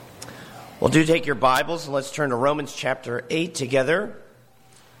Well, do take your Bibles and let's turn to Romans chapter 8 together.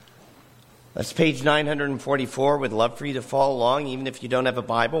 That's page 944. We'd love for you to follow along, even if you don't have a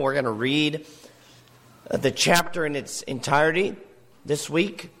Bible. We're going to read the chapter in its entirety this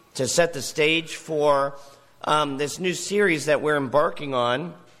week to set the stage for this new series that we're embarking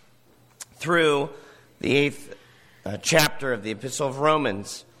on through the eighth chapter of the Epistle of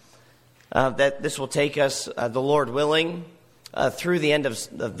Romans. That this will take us, the Lord willing, through the end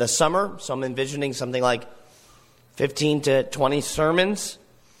of the summer. So I'm envisioning something like 15 to 20 sermons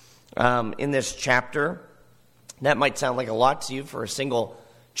in this chapter. That might sound like a lot to you for a single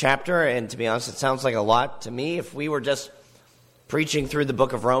chapter, and to be honest, it sounds like a lot to me. If we were just preaching through the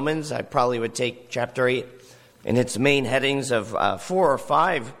book of Romans, I probably would take chapter 8 in its main headings of 4 or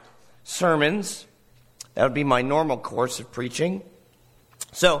 5 sermons. That would be my normal course of preaching.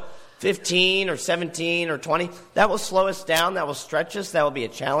 So 15 or 17 or 20, that will slow us down, that will stretch us, that will be a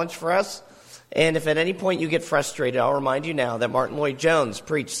challenge for us. And if at any point you get frustrated, I'll remind you now that Martin Lloyd-Jones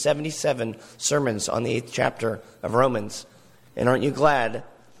preached 77 sermons on the 8th chapter of Romans. And aren't you glad,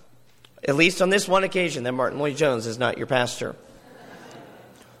 at least on this one occasion, that Martin Lloyd-Jones is not your pastor?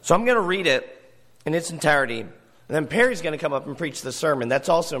 So I'm going to read it in its entirety, and then Perry's going to come up and preach the sermon. That's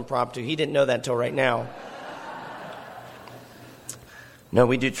also impromptu. He didn't know that until right now. No,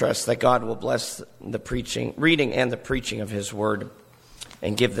 we do trust that God will bless the reading and the preaching of His Word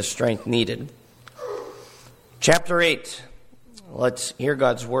and give the strength needed. Chapter 8. Let's hear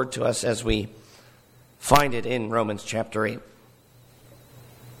God's Word to us as we find it in Romans chapter 8.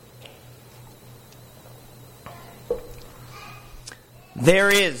 There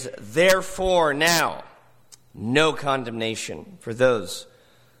is therefore now no condemnation for those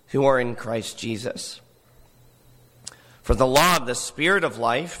who are in Christ Jesus. For the law of the Spirit of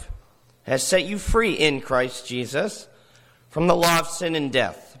life has set you free in Christ Jesus from the law of sin and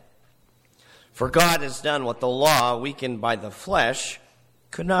death. For God has done what the law, weakened by the flesh,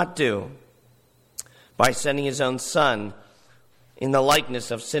 could not do, by sending His own Son in the likeness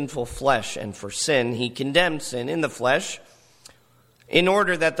of sinful flesh. And for sin, He condemned sin in the flesh, in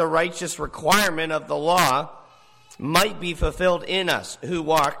order that the righteous requirement of the law might be fulfilled in us, who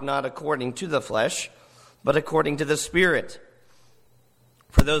walk not according to the flesh, but according to the Spirit.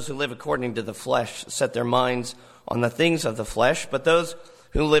 For those who live according to the flesh set their minds on the things of the flesh, but those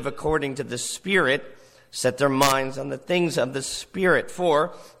who live according to the Spirit set their minds on the things of the Spirit.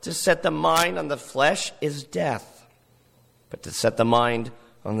 For to set the mind on the flesh is death, but to set the mind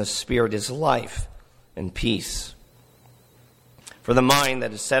on the Spirit is life and peace. For the mind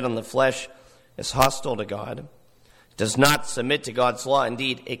that is set on the flesh is hostile to God. It does not submit to God's law.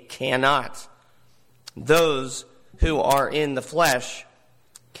 Indeed, it cannot. Those who are in the flesh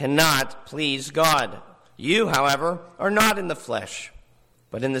cannot please God. You, however, are not in the flesh,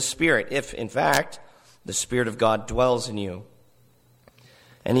 but in the Spirit, if, in fact, the Spirit of God dwells in you.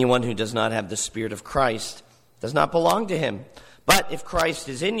 Anyone who does not have the Spirit of Christ does not belong to Him. But if Christ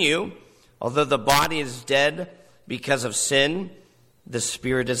is in you, although the body is dead because of sin, the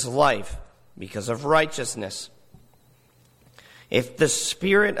Spirit is life because of righteousness. If the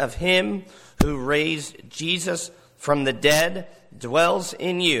Spirit of Him who raised Jesus from the dead dwells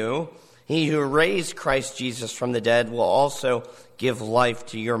in you, He who raised Christ Jesus from the dead will also give life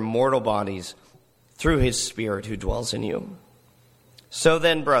to your mortal bodies through His Spirit who dwells in you. So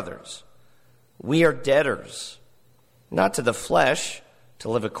then, brothers, we are debtors, not to the flesh, to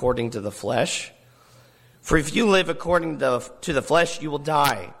live according to the flesh. For if you live according to the flesh, you will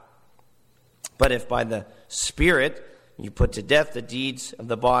die. But if by the Spirit you put to death the deeds of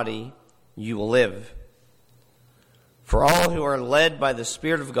the body, you will live. For all who are led by the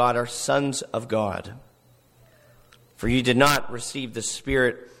Spirit of God are sons of God. For you did not receive the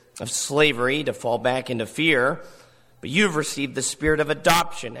spirit of slavery to fall back into fear, but you have received the Spirit of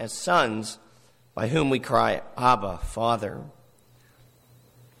adoption as sons, by whom we cry, Abba, Father.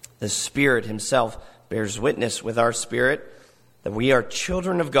 The Spirit Himself bears witness with our spirit that we are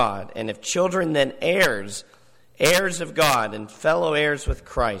children of God, and if children, then heirs, heirs of God, and fellow heirs with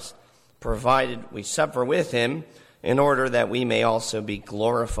Christ, provided we suffer with Him, in order that we may also be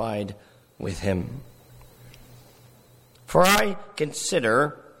glorified with Him. For I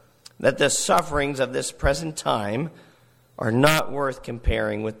consider that the sufferings of this present time are not worth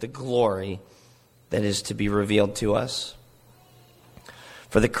comparing with the glory that is to be revealed to us.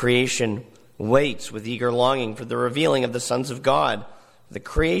 For the creation waits with eager longing for the revealing of the sons of God. The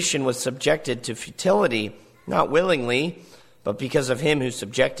creation was subjected to futility, not willingly, but because of Him who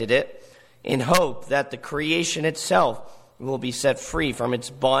subjected it, in hope that the creation itself will be set free from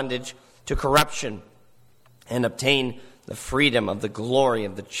its bondage to corruption and obtain the freedom of the glory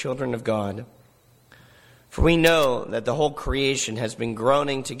of the children of God. For we know that the whole creation has been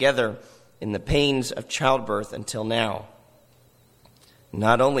groaning together in the pains of childbirth until now.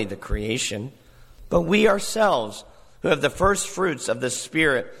 Not only the creation, but we ourselves, who have the first fruits of the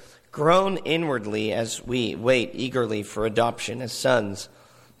Spirit, groan inwardly as we wait eagerly for adoption as sons,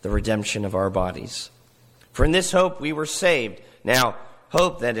 the redemption of our bodies. For in this hope we were saved. Now,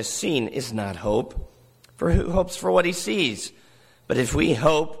 hope that is seen is not hope, for who hopes for what he sees? But if we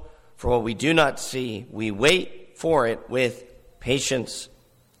hope for what we do not see, we wait for it with patience.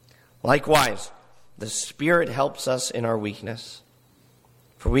 Likewise, the Spirit helps us in our weakness.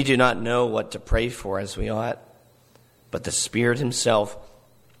 For we do not know what to pray for as we ought, but the Spirit himself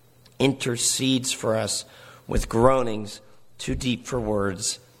intercedes for us with groanings too deep for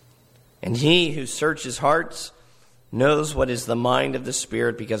words. And he who searches hearts knows what is the mind of the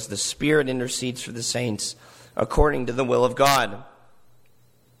Spirit, because the Spirit intercedes for the saints according to the will of God.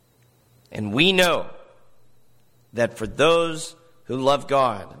 And we know that for those who love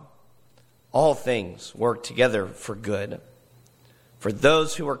God, all things work together for good, for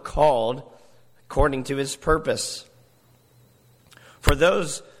those who are called according to his purpose. For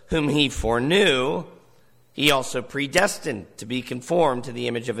those whom he foreknew, he also predestined to be conformed to the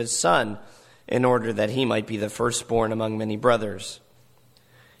image of his Son, in order that he might be the firstborn among many brothers.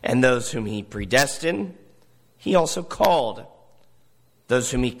 And those whom he predestined, he also called.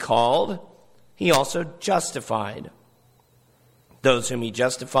 Those whom he called, he also justified. Those whom he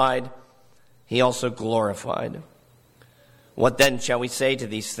justified, he also glorified. What then shall we say to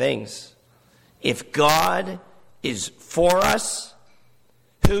these things? If God is for us,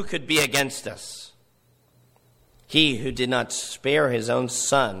 who could be against us? He who did not spare his own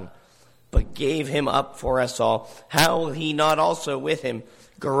Son, but gave him up for us all, how will he not also with him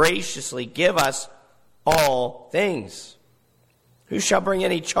graciously give us all things? Who shall bring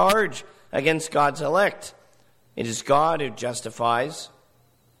any charge against God's elect? It is God who justifies.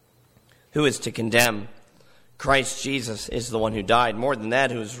 Who is to condemn? Christ Jesus is the one who died, more than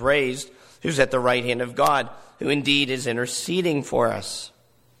that, who is raised, who's at the right hand of God, who indeed is interceding for us.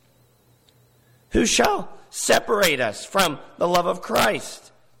 Who shall separate us from the love of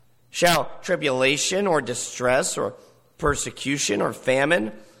Christ? Shall tribulation or distress or persecution or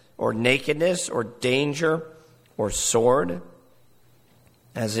famine or nakedness or danger or sword?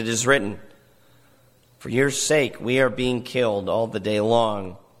 As it is written, for your sake we are being killed all the day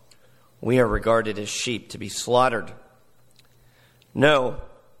long. We are regarded as sheep to be slaughtered. No,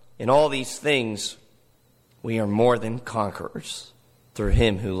 in all these things we are more than conquerors through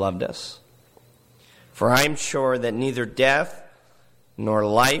him who loved us. For I am sure that neither death, nor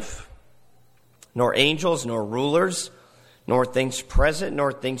life, nor angels, nor rulers, nor things present,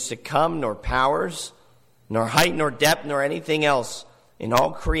 nor things to come, nor powers, nor height, nor depth, nor anything else in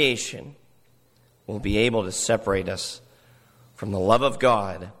all creation will be able to separate us from the love of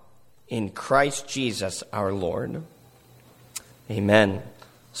God in Christ Jesus our Lord. Amen.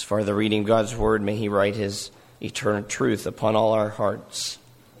 As far as the reading of God's word, may he write his eternal truth upon all our hearts.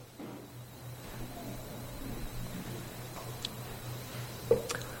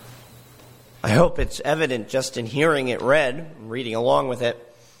 I hope it's evident just in hearing it read, reading along with it,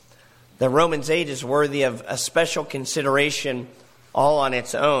 that Romans 8 is worthy of a special consideration all on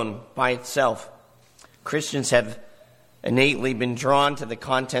its own, by itself. Christians have innately been drawn to the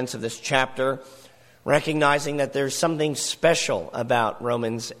contents of this chapter, recognizing that there's something special about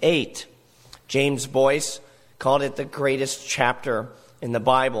Romans 8. James Boyce called it the greatest chapter in the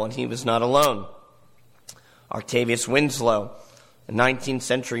Bible, and he was not alone. Octavius Winslow, a 19th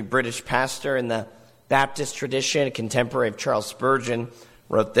century British pastor in the Baptist tradition, a contemporary of Charles Spurgeon,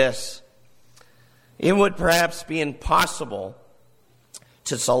 wrote this: it would perhaps be impossible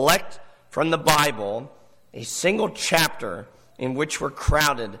to select from the Bible a single chapter in which were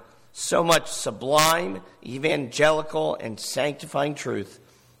crowded so much sublime, evangelical, and sanctifying truth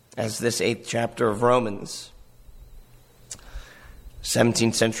as this 8th chapter of Romans.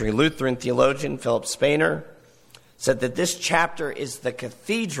 17th century Lutheran theologian Philip Spener said that this chapter is the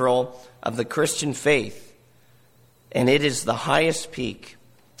cathedral of the Christian faith, and it is the highest peak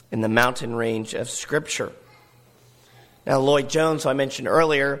in the mountain range of Scripture. Now, Lloyd Jones, who I mentioned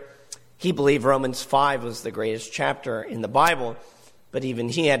earlier, he believed Romans 5 was the greatest chapter in the Bible, but even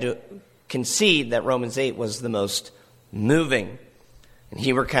he had to concede that Romans 8 was the most moving. And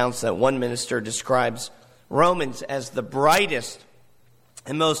he recounts that one minister describes Romans as the brightest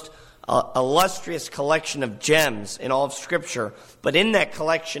and most illustrious collection of gems in all of Scripture. But in that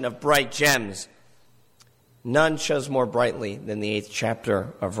collection of bright gems, none shows more brightly than the 8th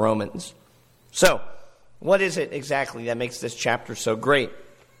chapter of Romans. So, What is it exactly that makes this chapter so great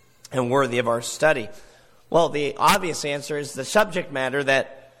and worthy of our study? Well, the obvious answer is the subject matter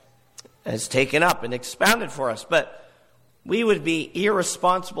that is taken up and expounded for us. But we would be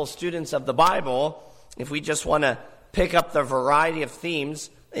irresponsible students of the Bible if we just want to pick up the variety of themes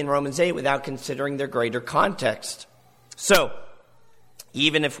in Romans 8 without considering their greater context. So,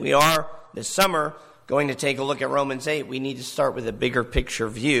 even if we are this summer going to take a look at Romans 8, we need to start with a bigger picture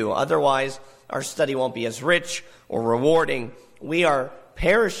view. Otherwise, our study won't be as rich or rewarding. We are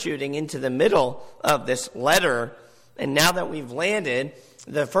parachuting into the middle of this letter, and now that we've landed,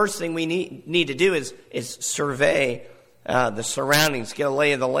 the first thing we need to do is survey the surroundings, get a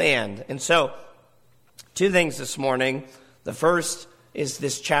lay of the land. And so, two things this morning. The first is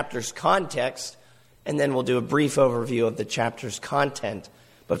this chapter's context, and then we'll do a brief overview of the chapter's content.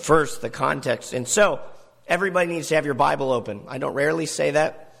 But first, the context. And so, everybody needs to have your Bible open. I don't rarely say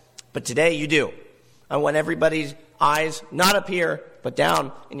that, but today you do. I want everybody's eyes not up here, but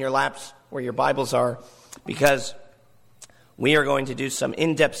down in your laps where your Bibles are, because we are going to do some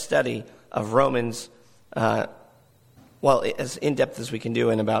in-depth study of Romans, as in-depth as we can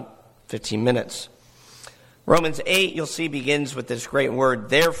do in about 15 minutes. Romans 8, you'll see, begins with this great word,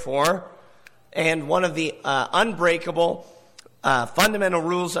 therefore, and one of the unbreakable fundamental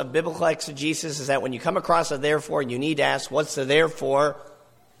rules of biblical exegesis is that when you come across a therefore, you need to ask, what's the therefore?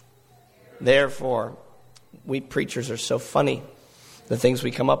 Therefore. We preachers are so funny, the things we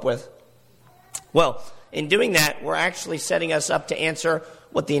come up with. Well, in doing that, we're actually setting us up to answer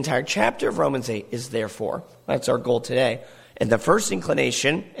what the entire chapter of Romans 8 is there for. That's our goal today. And the first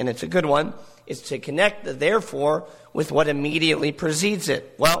inclination, and it's a good one, is to connect the therefore with what immediately precedes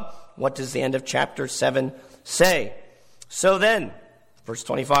it. Well, what does the end of chapter 7 say? So then, verse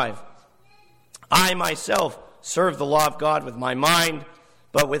 25, I myself serve the law of God with my mind,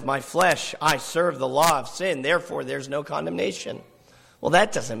 but with my flesh I serve the law of sin. Therefore, there's no condemnation. Well,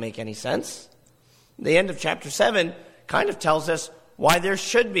 that doesn't make any sense. The end of chapter 7 kind of tells us why there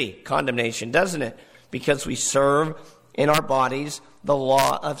should be condemnation, doesn't it? Because we serve in our bodies the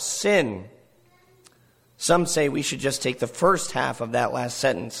law of sin. Some say we should just take the first half of that last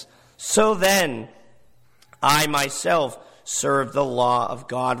sentence. So then, I myself serve the law of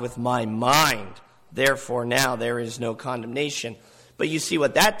God with my mind. Therefore, now there is no condemnation. But you see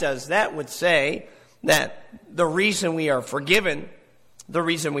what that does? That would say that the reason we are forgiven, the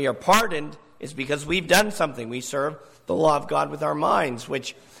reason we are pardoned, is because we've done something. We serve the law of God with our minds,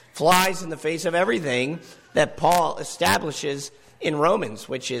 which flies in the face of everything that Paul establishes in Romans,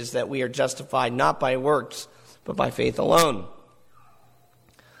 which is that we are justified not by works, but by faith alone.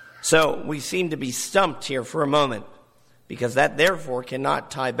 So we seem to be stumped here for a moment, because that therefore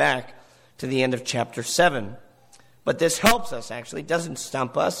cannot tie back to the end of chapter 7. But this helps us, actually. It doesn't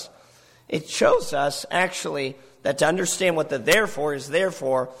stump us. It shows us, actually, that to understand what the therefore is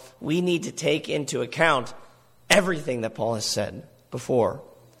therefore, we need to take into account everything that Paul has said before.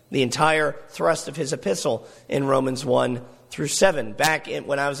 The entire thrust of his epistle in Romans 1 through 7. Back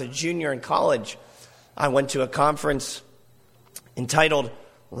when I was a junior in college, I went to a conference entitled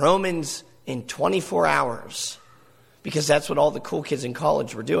Romans in 24 Hours, because that's what all the cool kids in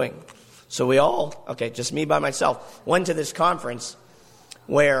college were doing. So we all, just me by myself, went to this conference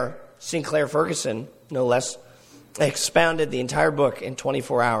where Sinclair Ferguson, no less, expounded the entire book in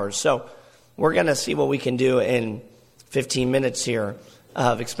 24 hours. So we're going to see what we can do in 15 minutes here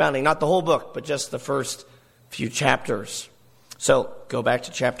of expounding, not the whole book, but just the first few chapters. So go back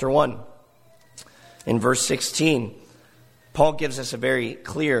to chapter 1. In verse 16, Paul gives us a very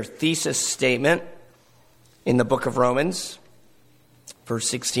clear thesis statement in the book of Romans, verse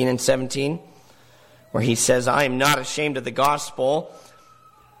 16 and 17, where he says, I am not ashamed of the gospel,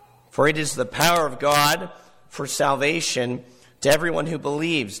 for it is the power of God for salvation to everyone who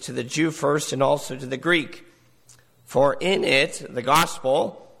believes, to the Jew first and also to the Greek. For in it, the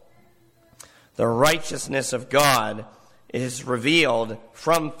gospel, the righteousness of God is revealed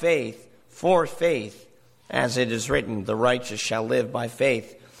from faith, for faith, as it is written, the righteous shall live by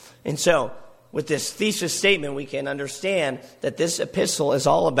faith. And so, with this thesis statement, we can understand that this epistle is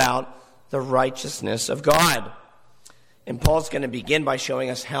all about the righteousness of God. And Paul's going to begin by showing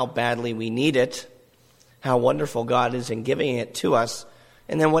us how badly we need it, how wonderful God is in giving it to us,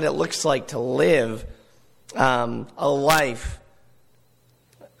 and then what it looks like to live a life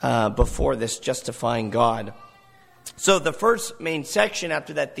before this justifying God. So the first main section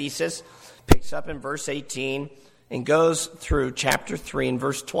after that thesis picks up in verse 18 and goes through chapter 3 and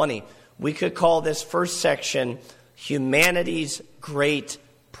verse 20. We could call this first section humanity's great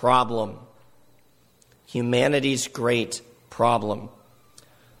problem. Humanity's great problem.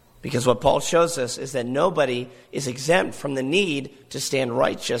 Because what Paul shows us is that nobody is exempt from the need to stand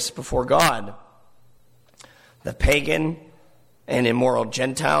righteous before God. The pagan and immoral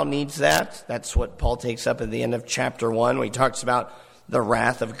Gentile needs that. That's what Paul takes up at the end of chapter 1, when he talks about the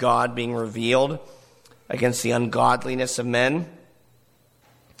wrath of God being revealed against the ungodliness of men.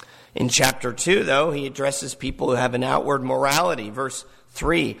 In chapter 2, though, he addresses people who have an outward morality. Verse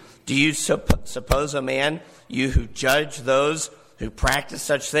 3, do you suppose, O man, you who judge those who practice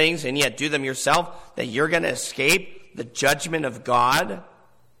such things and yet do them yourself, that you're going to escape the judgment of God?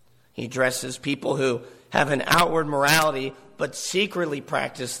 He addresses people who have an outward morality but secretly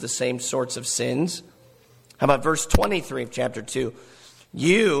practice the same sorts of sins. How about verse 23 of chapter 2?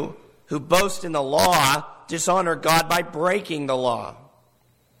 You who boast in the law dishonor God by breaking the law.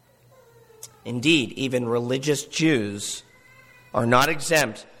 Indeed, even religious Jews are not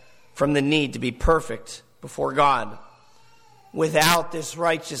exempt from the need to be perfect before God. Without this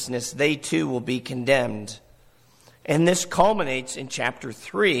righteousness, they too will be condemned. And this culminates in chapter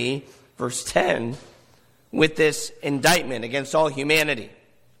 3, verse 10, with this indictment against all humanity.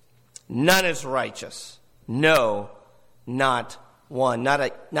 None is righteous. No, not one. Not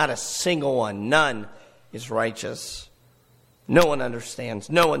a single one. None is righteous. No one understands.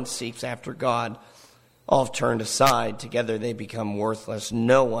 No one seeks after God. All have turned aside. Together they become worthless.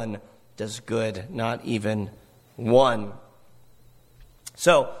 No one does good, not even one.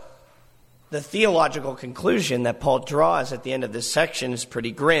 So, the theological conclusion that Paul draws at the end of this section is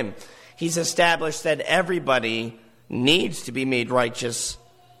pretty grim. He's established that everybody needs to be made righteous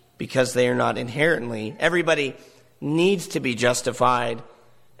because they are not inherently. Everybody needs to be justified,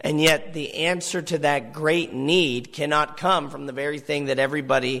 and yet the answer to that great need cannot come from the very thing that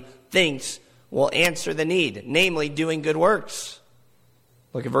everybody thinks will answer the need, namely doing good works.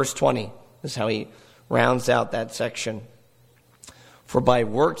 Look at verse 20. This is how he rounds out that section. For by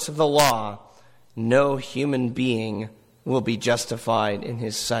works of the law, no human being will be justified in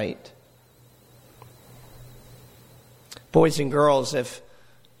his sight. Boys and girls, if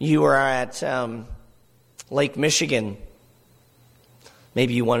you were at Lake Michigan,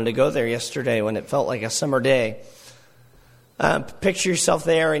 maybe you wanted to go there yesterday when it felt like a summer day. Picture yourself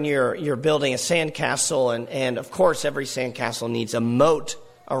there, and you're building a sandcastle, and of course every sandcastle needs a moat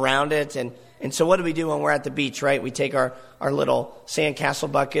around it. And so what do we do when we're at the beach, right? We take our little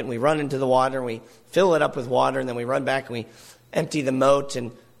sandcastle bucket and we run into the water and we fill it up with water, and then we run back and we empty the moat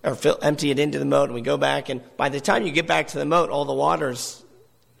empty it into the moat, and we go back, and by the time you get back to the moat, all the water's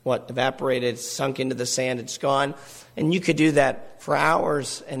evaporated, sunk into the sand, it's gone. And you could do that for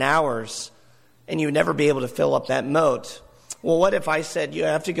hours and hours, and you would never be able to fill up that moat. Well, what if I said you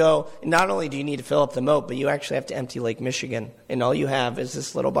have to go, and not only do you need to fill up the moat, but you actually have to empty Lake Michigan, and all you have is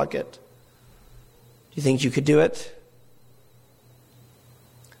this little bucket? Do you think you could do it?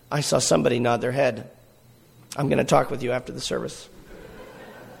 I saw somebody nod their head. I'm going to talk with you after the service,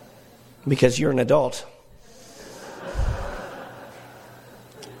 because you're an adult.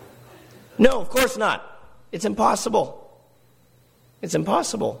 No, of course not. It's impossible. It's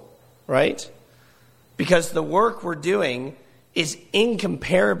impossible, right? Because the work we're doing is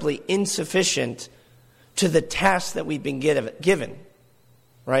incomparably insufficient to the task that we've been given,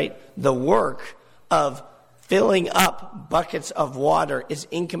 right? The work of filling up buckets of water is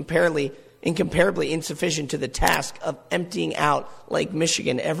incomparably insufficient to the task of emptying out Lake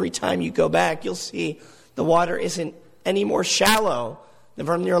Michigan. Every time you go back, you'll see the water isn't any more shallow than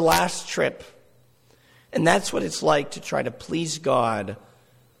from your last trip. And that's what it's like to try to please God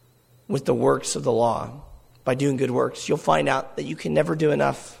with the works of the law. By doing good works, you'll find out that you can never do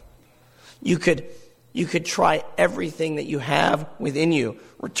enough. You could try everything that you have within you,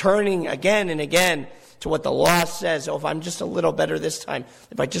 returning again and again to what the law says. Oh, if I'm just a little better this time,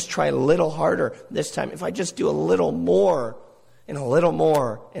 if I just try a little harder this time, if I just do a little more and a little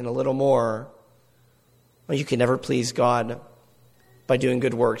more and a little more, well, you can never please God by doing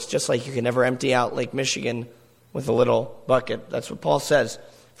good works, just like you can never empty out Lake Michigan with a little bucket. That's what Paul says.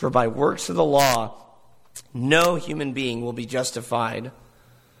 For by works of the law, no human being will be justified.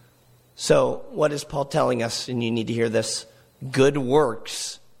 So what is Paul telling us? And you need to hear this. Good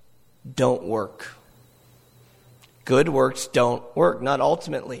works don't work. Good works don't work, not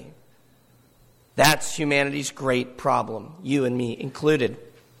ultimately. That's humanity's great problem, you and me included.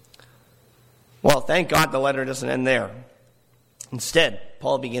 Well, thank God the letter doesn't end there. Instead,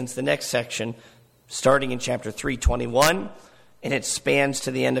 Paul begins the next section, starting in chapter 3:21, and it spans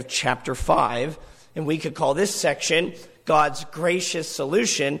to the end of chapter 5. And we could call this section God's gracious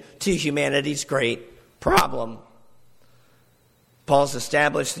solution to humanity's great problem. Paul's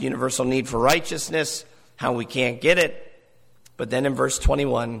established the universal need for righteousness, how we can't get it. But then in verse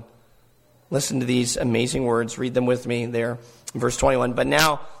 21, Listen to these amazing words. Read them with me there in verse 21. But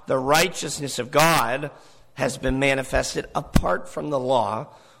now the righteousness of God has been manifested apart from the law,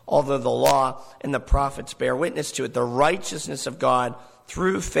 although the law and the prophets bear witness to it. The righteousness of God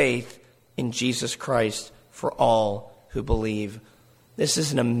through faith in Jesus Christ for all who believe. This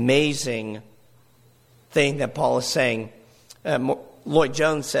is an amazing thing that Paul is saying. Lloyd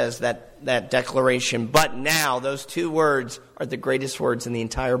Jones says that declaration, but now, those two words are the greatest words in the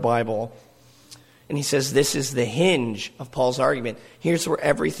entire Bible. And he says this is the hinge of Paul's argument. Here's where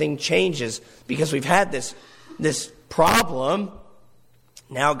everything changes. Because we've had this problem,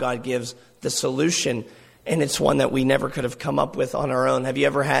 now God gives the solution. And it's one that we never could have come up with on our own. Have you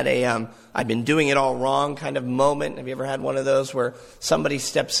ever had a, I've been doing it all wrong kind of moment? Have you ever had one of those where somebody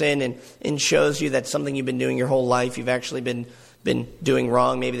steps in and shows you that something you've been doing your whole life, you've actually been doing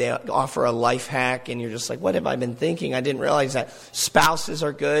wrong? Maybe they offer a life hack and you're just like, what have I been thinking? I didn't realize that. Spouses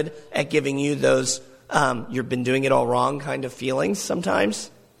are good at giving you those, you've been doing it all wrong kind of feelings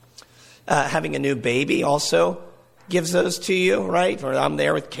sometimes. Having a new baby also gives those to you, right? Or I'm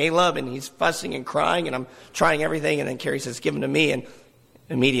there with Caleb and he's fussing and crying and I'm trying everything, and then Carrie says, give him to me, and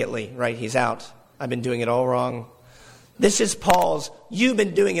immediately, right, he's out. I've been doing it all wrong. This is Paul's "you've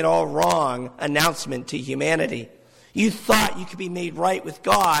been doing it all wrong" announcement to humanity. You thought you could be made right with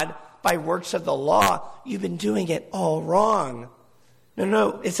God by works of the law. You've been doing it all wrong.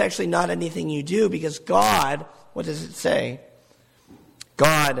 No, it's actually not anything you do, because God, what does it say?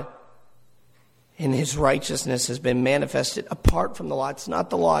 God in his righteousness has been manifested apart from the law. It's not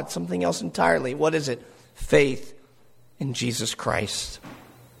the law, it's something else entirely. What is it? Faith in Jesus Christ.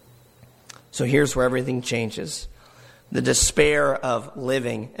 So here's where everything changes. The despair of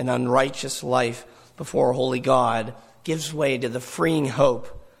living an unrighteous life before a holy God gives way to the freeing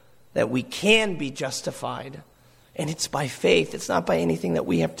hope that we can be justified. And it's by faith. It's not by anything that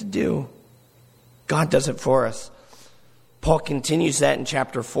we have to do. God does it for us. Paul continues that in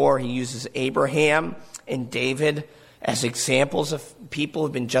chapter 4. He uses Abraham and David as examples of people who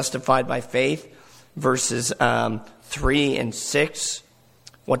have been justified by faith. Verses 3 and 6.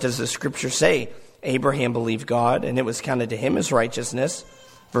 What does the scripture say? Abraham believed God, and it was counted to him as righteousness.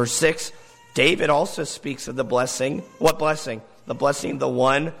 Verse 6, David also speaks of the blessing. What blessing? The blessing of the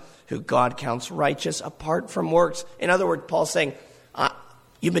one who God counts righteous apart from works. In other words, Paul's saying,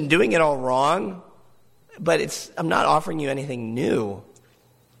 you've been doing it all wrong, but I'm not offering you anything new.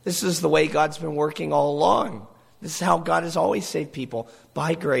 This is the way God's been working all along. This is how God has always saved people,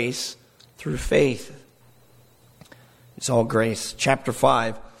 by grace through faith. It's all grace. Chapter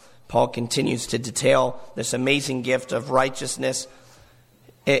 5, Paul continues to detail this amazing gift of righteousness.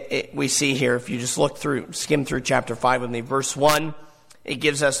 We see here, if you just skim through chapter 5 with me, verse 1, it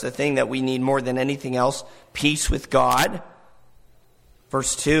gives us the thing that we need more than anything else, peace with God.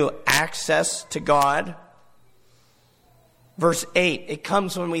 Verse 2, access to God. Verse 8, it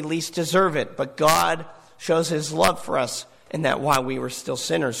comes when we least deserve it, but God shows his love for us, and that while we were still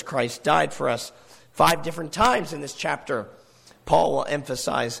sinners, Christ died for us. 5 different times in this chapter, Paul will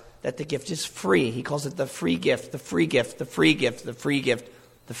emphasize that the gift is free. He calls it the free gift, the free gift, the free gift, the free gift,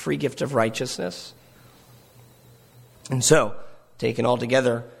 the free gift of righteousness. And so, taken all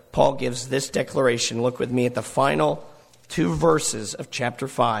together, Paul gives this declaration. Look with me at the final 2 verses of chapter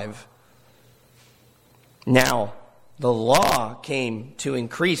 5. Now, the law came to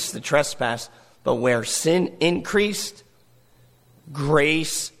increase the trespass, but where sin increased,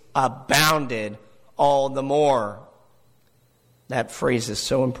 grace abounded all the more. That phrase is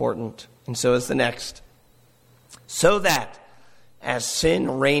so important, and so is the next. So that, as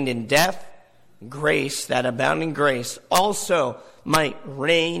sin reigned in death, grace, that abounding grace, also might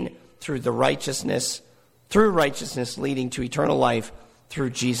reign through righteousness leading to eternal life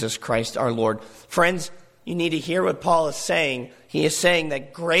through Jesus Christ our Lord. Friends, you need to hear what Paul is saying. He is saying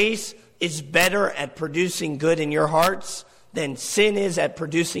that grace is better at producing good in your hearts than sin is at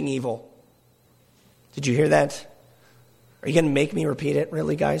producing evil. Did you hear that? Are you going to make me repeat it,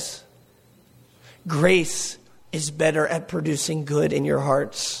 really, guys? Grace is better at producing good in your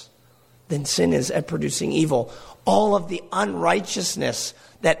hearts than sin is at producing evil. All of the unrighteousness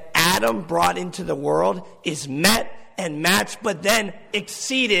that Adam brought into the world is met and matched, but then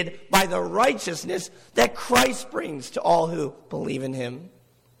exceeded by the righteousness that Christ brings to all who believe in him.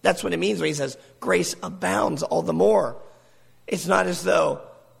 That's what it means when he says grace abounds all the more. It's not as though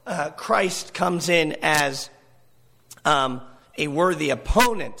Christ comes in as a worthy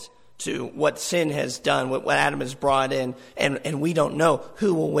opponent to what sin has done, what Adam has brought in, and we don't know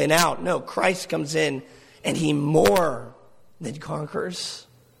who will win out. No, Christ comes in and he more than conquers,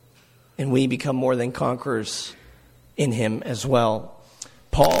 and we become more than conquerors in him as well.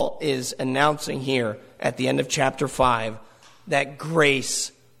 Paul is announcing here at the end of chapter 5 that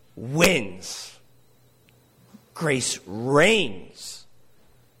grace wins. Grace reigns.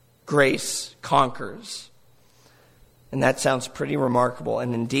 Grace conquers. And that sounds pretty remarkable,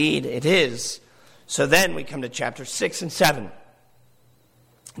 and indeed it is. So then we come to chapter 6 and 7.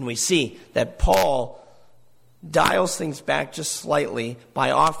 And we see that Paul dials things back just slightly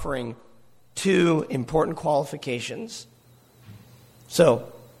by offering two important qualifications.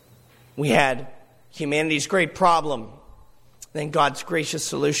 So we had humanity's great problem, then God's gracious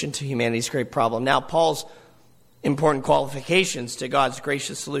solution to humanity's great problem. Now Paul's important qualifications to God's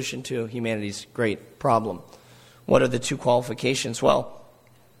gracious solution to humanity's great problem. What are the two qualifications? Well,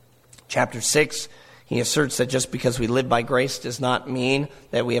 chapter 6, he asserts that just because we live by grace does not mean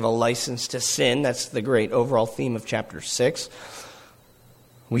that we have a license to sin. That's the great overall theme of chapter 6.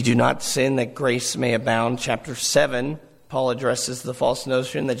 We do not sin that grace may abound. Chapter 7, Paul addresses the false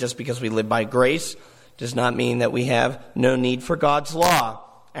notion that just because we live by grace does not mean that we have no need for God's law.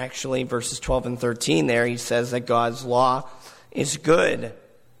 Actually, verses 12 and 13 there, he says that God's law is good.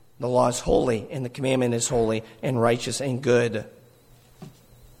 The law is holy, and the commandment is holy and righteous and good.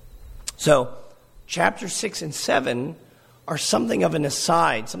 So, chapter 6 and 7 are something of an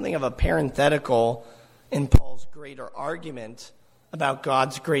aside, something of a parenthetical in Paul's greater argument about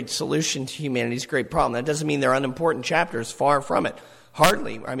God's great solution to humanity's great problem. That doesn't mean they're unimportant chapters, far from it.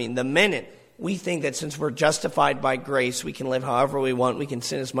 Hardly. I mean, the minute we think that since we're justified by grace, we can live however we want, we can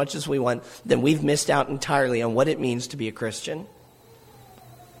sin as much as we want, then we've missed out entirely on what it means to be a Christian.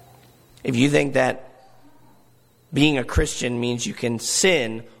 If you think that being a Christian means you can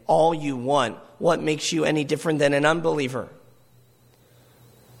sin all you want, what makes you any different than an unbeliever?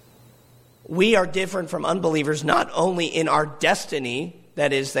 We are different from unbelievers not only in our destiny,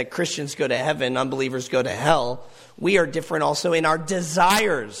 that is, that Christians go to heaven, unbelievers go to hell. We are different also in our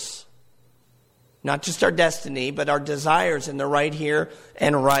desires. Not just our destiny, but our desires in the right here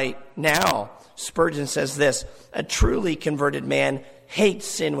and right now. Spurgeon says this: a truly converted man hates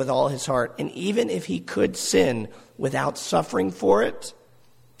sin with all his heart, and even if he could sin without suffering for it,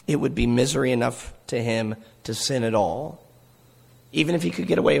 it would be misery enough to him to sin at all. Even if he could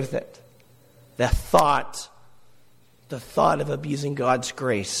get away with it. The thought of abusing God's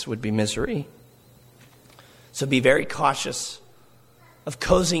grace would be misery. So be very cautious of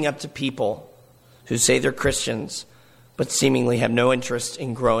cozying up to people who say they're Christians, but seemingly have no interest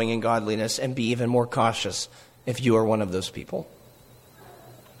in growing in godliness, and be even more cautious if you are one of those people.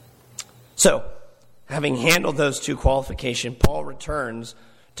 So, having handled those two qualifications, Paul returns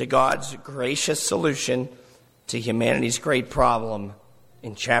to God's gracious solution to humanity's great problem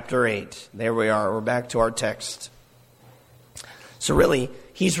in chapter 8. There we are. We're back to our text. So really,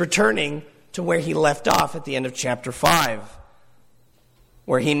 he's returning to where he left off at the end of chapter 5,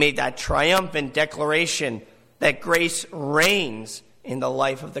 where he made that triumphant declaration that grace reigns in the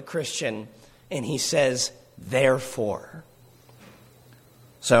life of the Christian. And he says, therefore.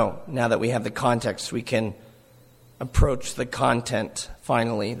 So, now that we have the context, we can approach the content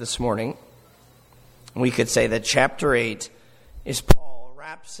finally this morning. We could say that chapter 8 is Paul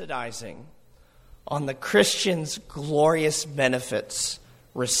rhapsodizing on the Christian's glorious benefits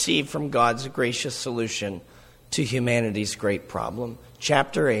received from God's gracious solution to humanity's great problem.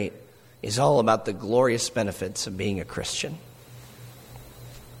 Chapter 8 is all about the glorious benefits of being a Christian.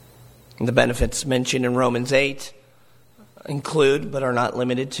 And the benefits mentioned in Romans 8 include, but are not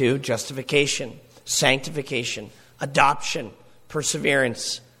limited to, justification, sanctification, adoption,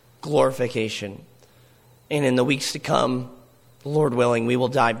 perseverance, glorification. And in the weeks to come, Lord willing, we will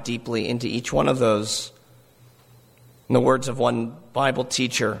dive deeply into each one of those. In the words of one Bible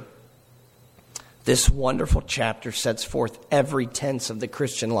teacher, this wonderful chapter sets forth every tense of the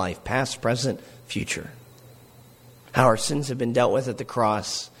Christian life, past, present, future. How our sins have been dealt with at the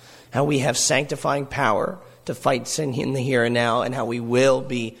cross, how we have sanctifying power to fight sin in the here and now, and how we will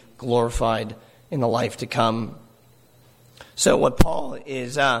be glorified in the life to come. So what Paul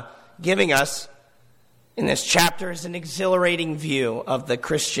is giving us in this chapter is an exhilarating view of the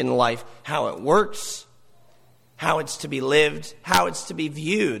Christian life, how it works, how it's to be lived, how it's to be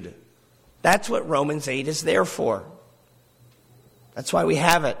viewed. That's what Romans 8 is there for. That's why we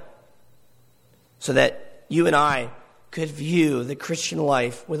have it. So that you and I could view the Christian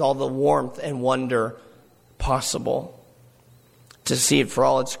life with all the warmth and wonder possible. To see it for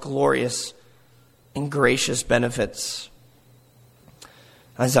all its glorious and gracious benefits.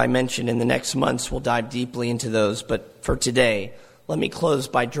 As I mentioned, in the next months, we'll dive deeply into those. But for today, let me close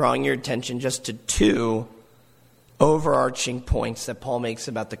by drawing your attention just to two overarching points that Paul makes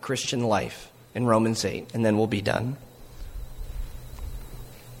about the Christian life in Romans 8, and then we'll be done.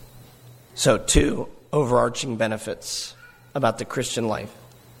 So, 2 overarching benefits about the Christian life.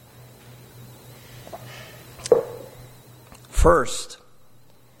 First,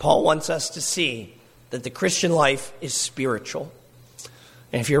 Paul wants us to see that the Christian life is spiritual.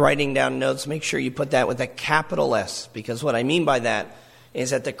 And if you're writing down notes, make sure you put that with a capital S, because what I mean by that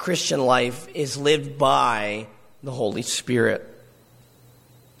is that the Christian life is lived by the Holy Spirit.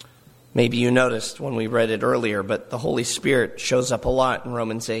 Maybe you noticed when we read it earlier, but the Holy Spirit shows up a lot in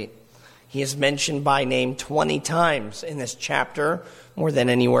Romans 8. He is mentioned by name 20 times in this chapter, more than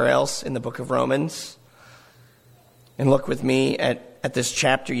anywhere else in the book of Romans. And look with me at this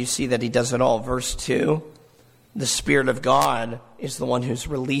chapter, you see that he does it all. Verse 2, the Spirit of God is the one who's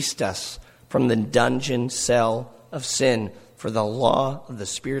released us from the dungeon cell of sin, for the law of the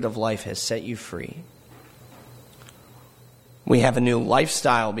Spirit of life has set you free. We have a new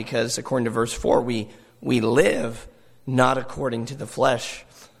lifestyle because, according to verse 4, we live not according to the flesh,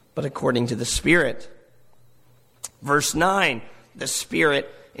 but according to the Spirit. Verse 9, the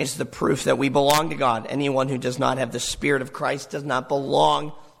Spirit is the proof that we belong to God. Anyone who does not have the Spirit of Christ does not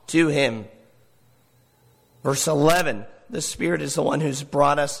belong to him. Verse 11, the Spirit is the one who's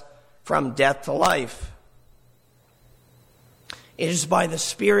brought us from death to life. It is by the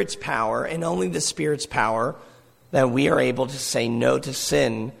Spirit's power, and only the Spirit's power, that we are able to say no to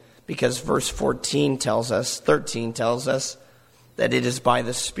sin, because verse 13 tells us that it is by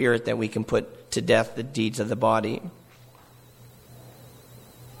the Spirit that we can put to death the deeds of the body.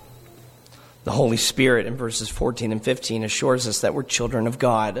 The Holy Spirit in verses 14 and 15 assures us that we're children of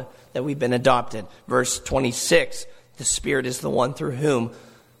God, that we've been adopted. Verse 26, the Spirit is the one through whom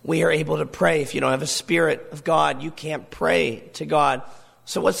we are able to pray. If you don't have a Spirit of God, you can't pray to God.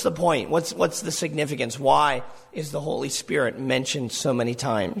 So what's the point? What's the significance? Why is the Holy Spirit mentioned so many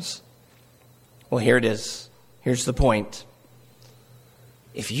times? Well, here it is. Here's the point.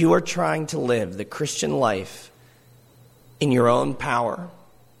 If you are trying to live the Christian life in your own power,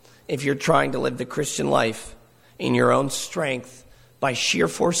 if you're trying to live the Christian life in your own strength, by sheer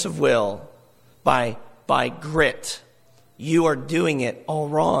force of will, by grit, you are doing it all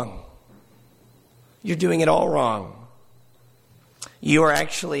wrong. You're doing it all wrong. You are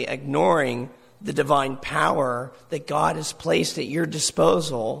actually ignoring the divine power that God has placed at your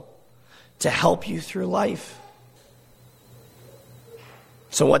disposal to help you through life.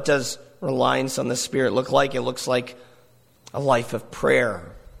 So what does reliance on the Spirit look like? It looks like a life of prayer.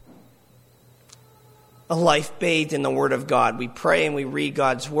 A life bathed in the Word of God. We pray and we read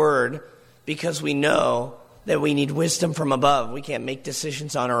God's Word because we know that we need wisdom from above. We can't make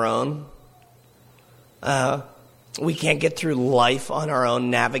decisions on our own. We can't get through life on our own,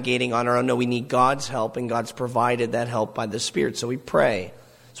 navigating on our own. No, we need God's help, and God's provided that help by the Spirit. So we pray.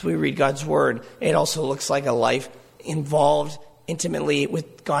 So we read God's Word. It also looks like a life involved intimately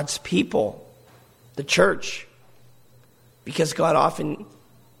with God's people, the church. Because God often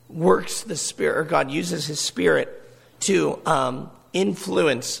works the Spirit, or God uses His Spirit to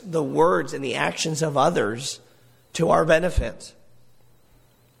influence the words and the actions of others to our benefit.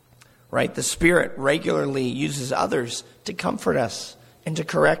 Right? The Spirit regularly uses others to comfort us and to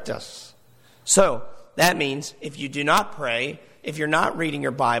correct us. So that means if you do not pray, if you're not reading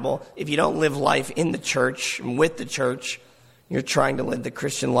your Bible, if you don't live life in the church and with the church, you're trying to live the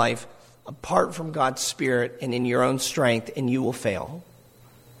Christian life apart from God's Spirit and in your own strength, and you will fail.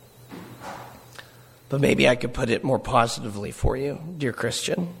 But maybe I could put it more positively for you, dear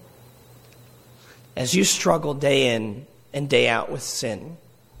Christian. As you struggle day in and day out with sin,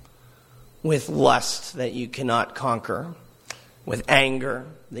 with lust that you cannot conquer, with anger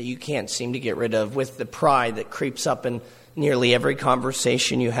that you can't seem to get rid of, with the pride that creeps up in nearly every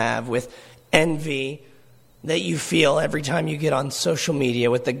conversation you have, with envy that you feel every time you get on social media,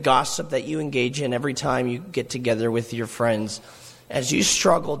 with the gossip that you engage in every time you get together with your friends. As you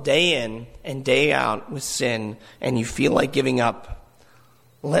struggle day in and day out with sin and you feel like giving up,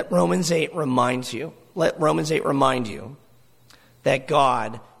 let Romans 8 remind you that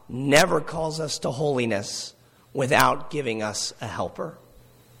God never calls us to holiness without giving us a helper.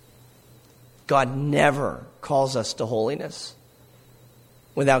 God never calls us to holiness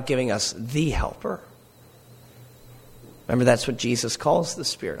without giving us the helper. Remember, that's what Jesus calls the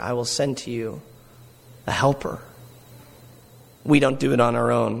Spirit. I will send to you a helper. We don't do it on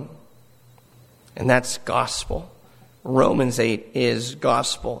our own. And that's gospel. Romans 8 is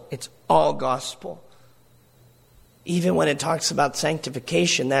gospel. It's all gospel. Even when it talks about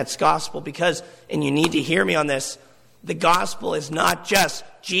sanctification, that's gospel because, and you need to hear me on this, the gospel is not just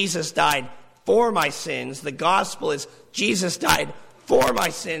Jesus died for my sins. The gospel is Jesus died for my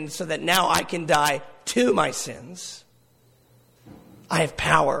sins so that now I can die to my sins. I have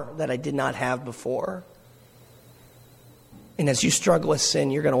power that I did not have before. And as you struggle with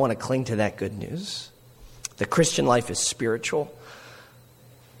sin, you're going to want to cling to that good news. The Christian life is spiritual.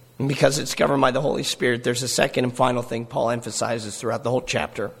 And because it's governed by the Holy Spirit, there's a second and final thing Paul emphasizes throughout the whole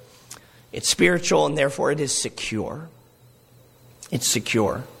chapter. It's spiritual, and therefore it is secure. It's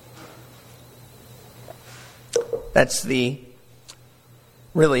secure. That's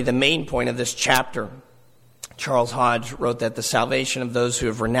really the main point of this chapter. Charles Hodge wrote that the salvation of those who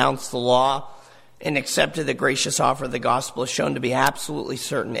have renounced the law and accepted the gracious offer of the gospel is shown to be absolutely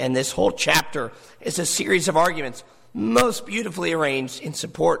certain. And this whole chapter is a series of arguments most beautifully arranged in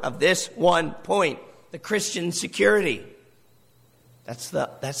support of this one point, the Christian security. That's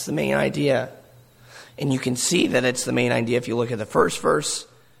the main idea. And you can see that it's the main idea if you look at the first verse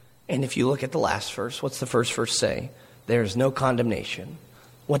and if you look at the last verse. What's the first verse say? There's no condemnation.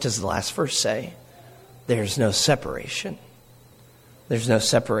 What does the last verse say? There's no separation. There's no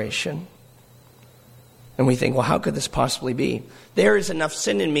separation. And we think, well, how could this possibly be? There is enough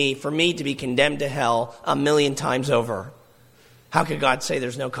sin in me for me to be condemned to hell 1,000,000 times over. How could God say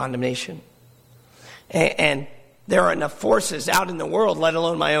there's no condemnation? And there are enough forces out in the world, let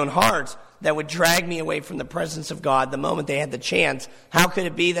alone my own heart, that would drag me away from the presence of God the moment they had the chance. How could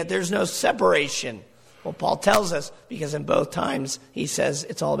it be that there's no separation? Well, Paul tells us, because in both times he says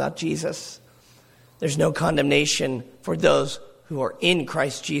it's all about Jesus. There's no condemnation for those who are in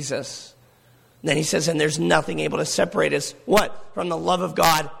Christ Jesus. Then he says, and there's nothing able to separate us, what? From the love of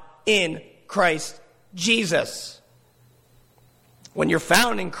God in Christ Jesus. When you're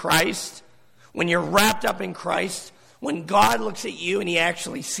found in Christ, when you're wrapped up in Christ, when God looks at you and he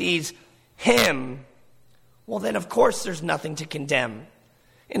actually sees him, well then of course there's nothing to condemn.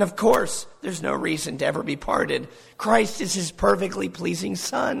 And of course there's no reason to ever be parted. Christ is his perfectly pleasing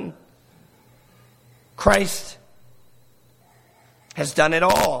Son. Christ has done it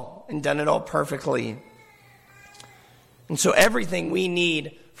all and done it all perfectly. And so everything we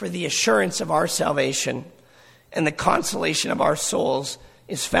need for the assurance of our salvation and the consolation of our souls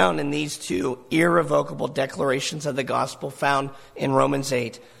is found in these two irrevocable declarations of the gospel found in Romans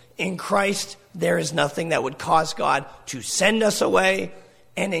 8. In Christ, there is nothing that would cause God to send us away,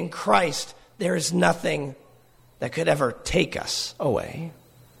 and in Christ, there is nothing that could ever take us away.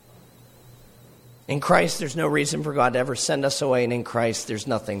 In Christ, there's no reason for God to ever send us away, and in Christ, there's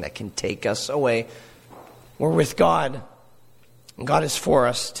nothing that can take us away. We're with God, and God is for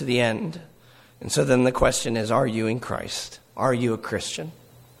us to the end. And so then the question is, are you in Christ? Are you a Christian?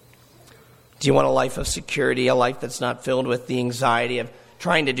 Do you want a life of security, a life that's not filled with the anxiety of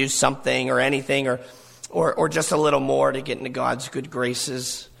trying to do something or anything or just a little more to get into God's good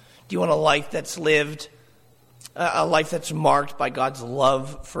graces? Do you want a life that's lived, a life that's marked by God's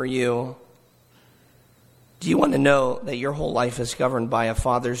love for you? Do you want to know that your whole life is governed by a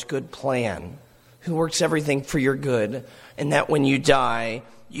Father's good plan who works everything for your good, and that when you die,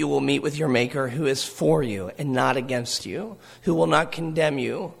 you will meet with your Maker who is for you and not against you, who will not condemn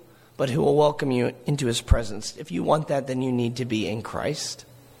you, but who will welcome you into his presence? If you want that, then you need to be in Christ.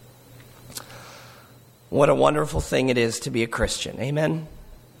 What a wonderful thing it is to be a Christian. Amen?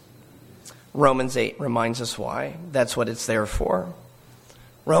 Romans 8 reminds us why. That's what it's there for.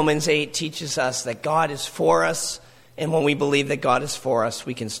 Romans 8 teaches us that God is for us, and when we believe that God is for us,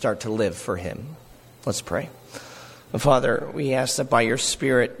 we can start to live for him. Let's pray. Father, we ask that by your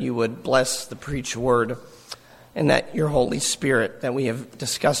Spirit you would bless the preached word, and that your Holy Spirit that we have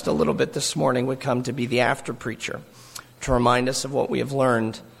discussed a little bit this morning would come to be the after preacher, to remind us of what we have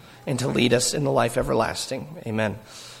learned and to lead us in the life everlasting. Amen.